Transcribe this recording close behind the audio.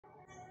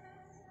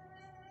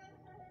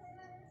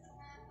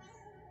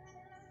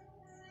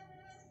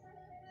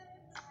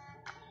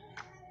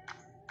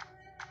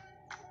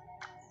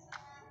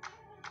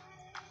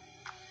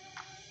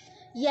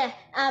Yeah,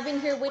 I've been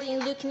here waiting,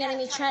 looking at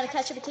me, trying to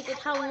catch up a ticket,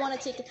 how I wanna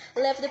take it.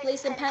 Left the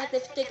place and panicked,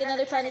 if take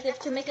another planet, if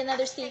to make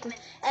another statement.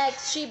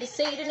 X, she be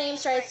say the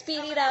names right,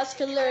 speed it out,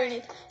 could learn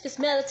it. Could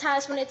smell the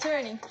tires when it's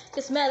turning,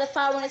 could smell the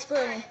fire when it's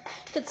burning.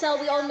 Could tell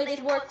we all made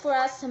it work for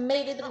us,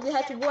 made it, we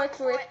had to work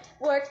for it.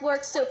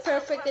 Work so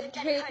perfect that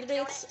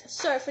it's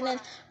surfing and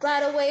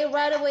right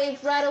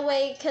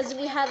away, cause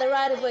we had the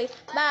right away.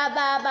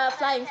 Bye,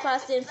 flying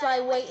fast and fly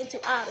away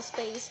into outer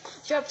space.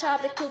 Drop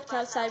top the coop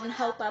outside and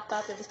hope up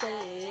out of the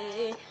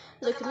space.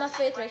 Look at my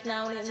face right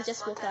now and even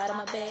just woke out of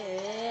my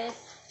bed.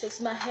 Fix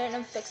my hair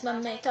and fix my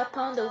makeup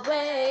on the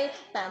way.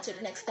 Bound to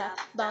the next stop,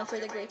 bound for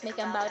the great make,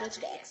 I'm bound to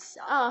the X.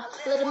 A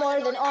little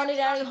more than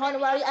ordinary,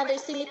 honorary,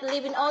 underestimate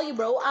living all you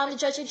bro. I'm the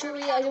judge and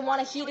jury, I don't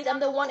wanna heat it, I'm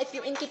the one if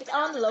you ain't keep it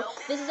on the low.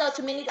 This is all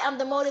to me, I'm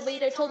the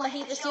motivator, told my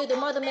haters you the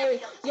more the merry.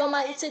 Your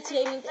mind it's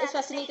entertaining, it's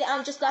fascinating,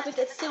 I'm just laughing,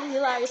 it's still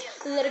hilarious.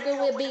 Little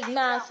girl with a big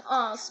mouth,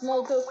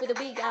 small girl with a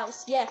big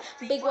house, yeah.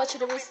 Big watch of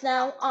the wrist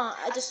now,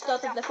 I just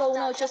thought of the phone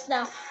now just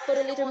now. Put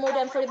a little more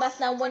than 40 bus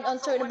now, went on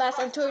tour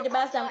the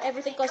bus down,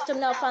 everything custom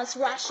now. Fans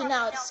rushing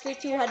out, street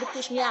 2 had to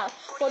push me out.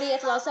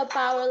 48 loss of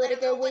power, little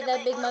girl with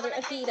a big mother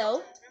and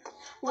fetal.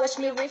 Watch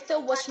me riff though,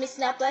 watch me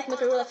snap like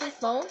Motorola flip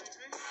phone.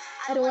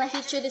 I don't wanna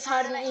hit you this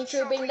hard and ain't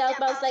sure bring down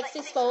bounce like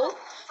 6-fold.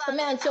 The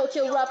man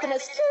Tokyo rap in a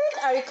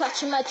skirt, are you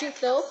clutching my drift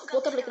though?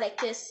 Woke up look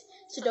like this,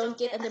 so don't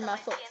get under my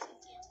foot.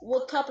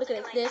 Woke up look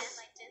like this.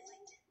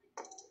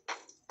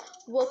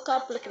 Woke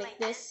up look like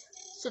this,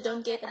 so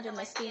don't get under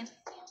my skin.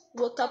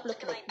 Woke up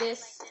look like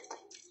this.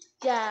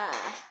 Yeah,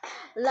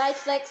 light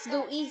flex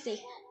go easy.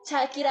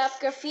 Tack it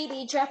off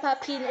graffiti, drop a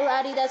pin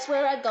already, that's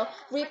where I go.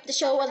 Rip the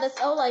show and that's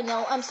all I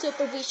know. I'm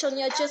supervision,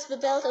 you're just the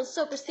belt on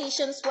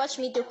superstitions. Watch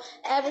me do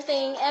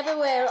everything,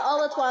 everywhere,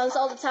 all at once,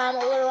 all the time,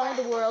 all around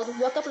the world.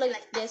 Woke up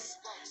like this,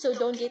 so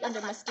don't get under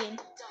my skin.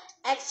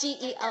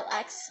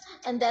 XGELX,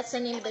 and that's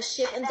the name of the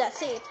ship, and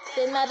that's it.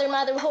 Then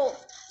mother hold,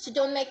 so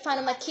don't make fun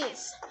of my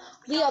kids.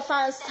 We are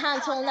fans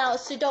stand tall now,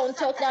 so don't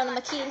talk down on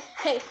my kid.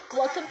 Hey,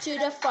 welcome to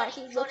the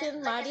party,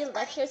 looking mighty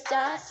like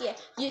hairstyles, yeah.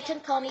 You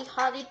can call me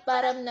Hardy,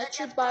 but I'm not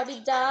your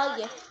Barbie doll,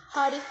 yeah.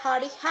 Hardy,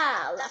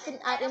 ha, laughing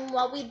at him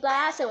while we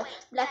blast away.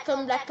 Black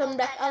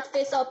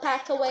outfits all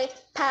pack away,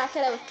 pack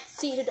it away.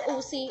 C to the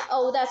OC,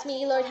 oh that's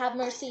me, Lord have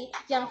mercy.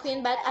 Young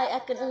queen, bad eye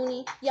at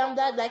uni. Young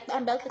blood like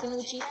I'm belt like an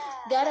Uchi.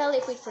 Gotta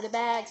liquid for the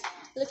bags,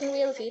 looking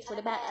real fit for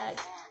the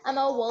bags. I'm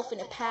a wolf in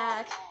a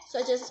pack, so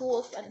I just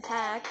wolf and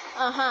pack.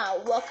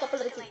 Woke up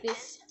looking like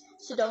this,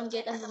 so don't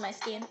get under my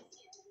skin.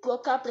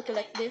 Woke up looking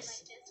like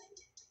this.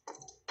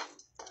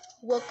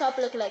 Woke up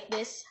looking like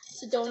this,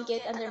 so don't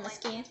get under my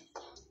skin.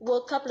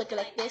 Woke up looking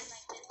like this.